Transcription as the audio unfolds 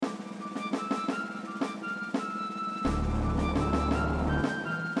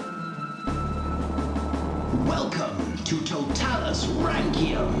Welcome to Totalis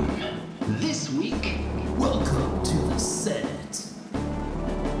Rankium. This week, Welcome to the Senate.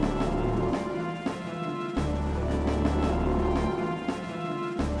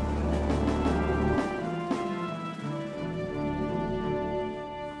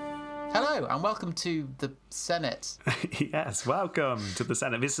 Hello, and welcome to the Senate. Yes, welcome to the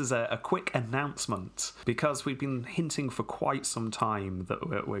Senate. This is a quick announcement because we've been hinting for quite some time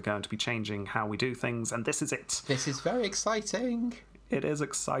that we're going to be changing how we do things, and this is it. This is very exciting. It is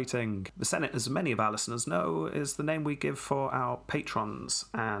exciting. The Senate, as many of our listeners know, is the name we give for our patrons,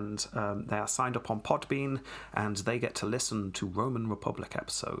 and they are signed up on Podbean, and they get to listen to Roman Republic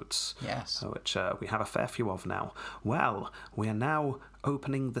episodes. Yes. Which we have a fair few of now. Well, we are now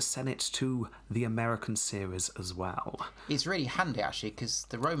opening the Senate to the American series as well. It's really handy, actually, because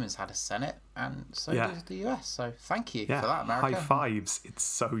the Romans had a Senate, and so did the US. So thank you for that, America. High fives. It's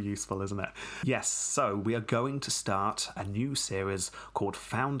so useful, isn't it? Yes, so we are going to start a new series called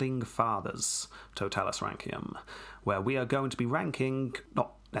Founding Fathers, Totalis Rankium, where we are going to be ranking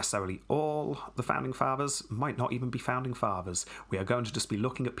not necessarily all the founding fathers, might not even be founding fathers. We are going to just be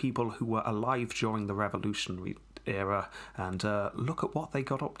looking at people who were alive during the Revolutionary era and look at what they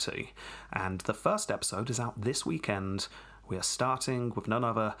got up to. And the first episode is out this weekend. We are starting with none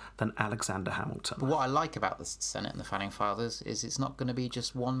other than Alexander Hamilton. But what I like about the Senate and the Founding Fathers is it's not going to be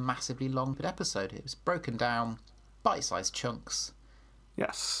just one massively long episode. It was broken down, bite-sized chunks.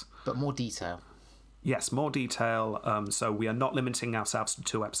 Yes. But more detail. Yes, more detail. So we are not limiting ourselves to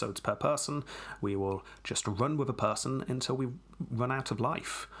 2 episodes per person. We will just run with a person until we run out of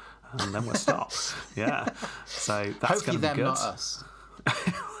life. And then we'll stop. Yeah. So that's going to be good. Hopefully them, not us.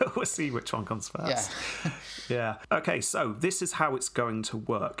 We'll see which one comes first. Yeah. Yeah. Okay, so this is how it's going to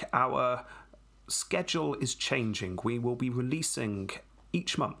work. Our schedule is changing. We will be releasing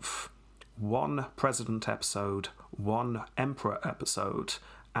each month 1 President episode, 1 Emperor episode,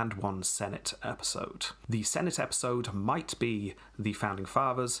 and 1 Senate episode. The Senate episode might be the Founding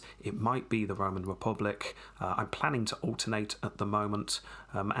Fathers, it might be the Roman Republic. I'm planning to alternate at the moment,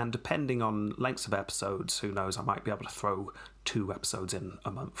 and depending on lengths of episodes, who knows, I might be able to throw 2 episodes in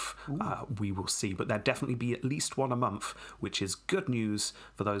a month. We will see, but there'll definitely be at least 1 a month, which is good news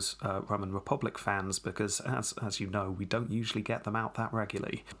for those Roman Republic fans, because as you know, we don't usually get them out that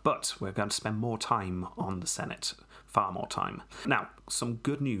regularly. But we're going to spend more time on the Senate, far more time. Now, some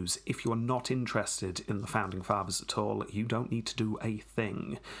good news. If you're not interested in the Founding Fathers at all, you don't need to do a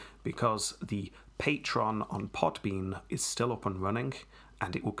thing, because the Patreon on Podbean is still up and running,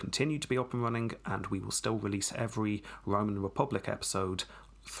 and it will continue to be up and running, and we will still release every Roman Republic episode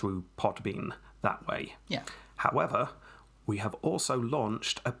through Podbean that way. Yeah. However, we have also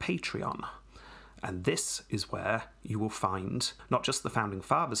launched a Patreon. And this is where you will find not just the Founding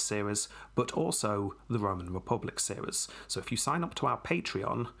Fathers series, but also the Roman Republic series. So if you sign up to our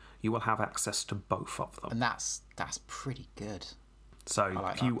Patreon, you will have access to both of them. And that's pretty good. So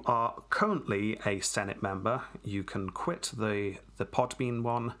like if you are currently a Senate member, you can quit the Podbean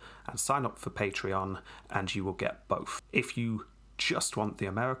one and sign up for Patreon, and you will get both. If you just want the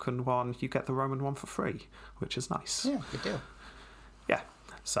American one, you get the Roman one for free, which is nice. Yeah, good deal. Yeah,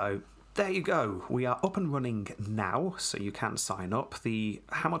 so there you go. We are up and running now, so you can sign up. The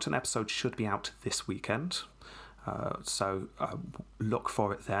Hamilton episode should be out this weekend, so look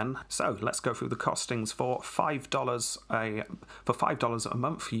for it then. So let's go through the costings. For $5 a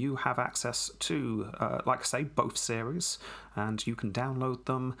month, you have access to, like I say, both series, and you can download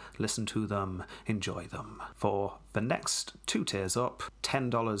them, listen to them, enjoy them. For the next 2 tiers up,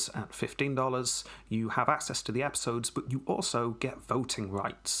 $10 and $15, you have access to the episodes, but you also get voting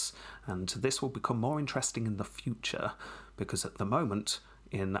rights. And this will become more interesting in the future, because at the moment,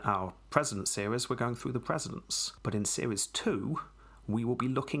 in our President series, we're going through the presidents. But in Series 2, we will be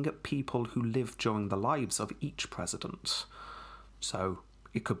looking at people who lived during the lives of each president. So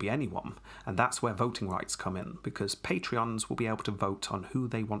it could be anyone. And that's where voting rights come in, because Patreons will be able to vote on who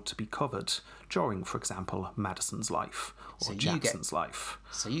they want to be covered during, for example, Madison's life or Jackson's life.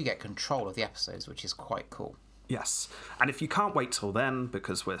 So you get control of the episodes, which is quite cool. Yes, and if you can't wait till then,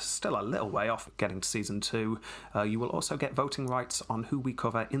 because we're still a little way off getting to Season 2, you will also get voting rights on who we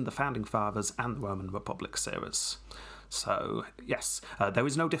cover in the Founding Fathers and the Roman Republic series. So, yes, there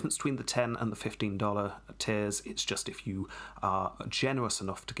is no difference between the $10 and the $15 tiers. It's just if you are generous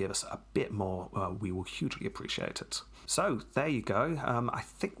enough to give us a bit more, we will hugely appreciate it. So, there you go. I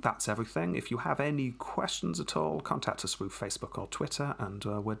think that's everything. If you have any questions at all, contact us through Facebook or Twitter, and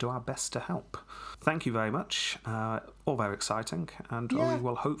we'll do our best to help. Thank you very much. All very exciting, and we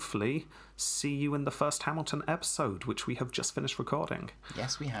will hopefully see you in the first Hamilton episode, which we have just finished recording.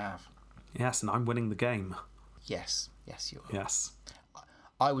 Yes, we have. Yes, and I'm winning the game. Yes, you are. Yes.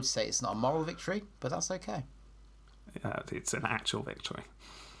 I would say it's not a moral victory, but that's okay. It's an actual victory.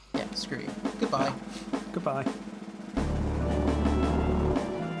 Yeah, screw you. Goodbye. Goodbye.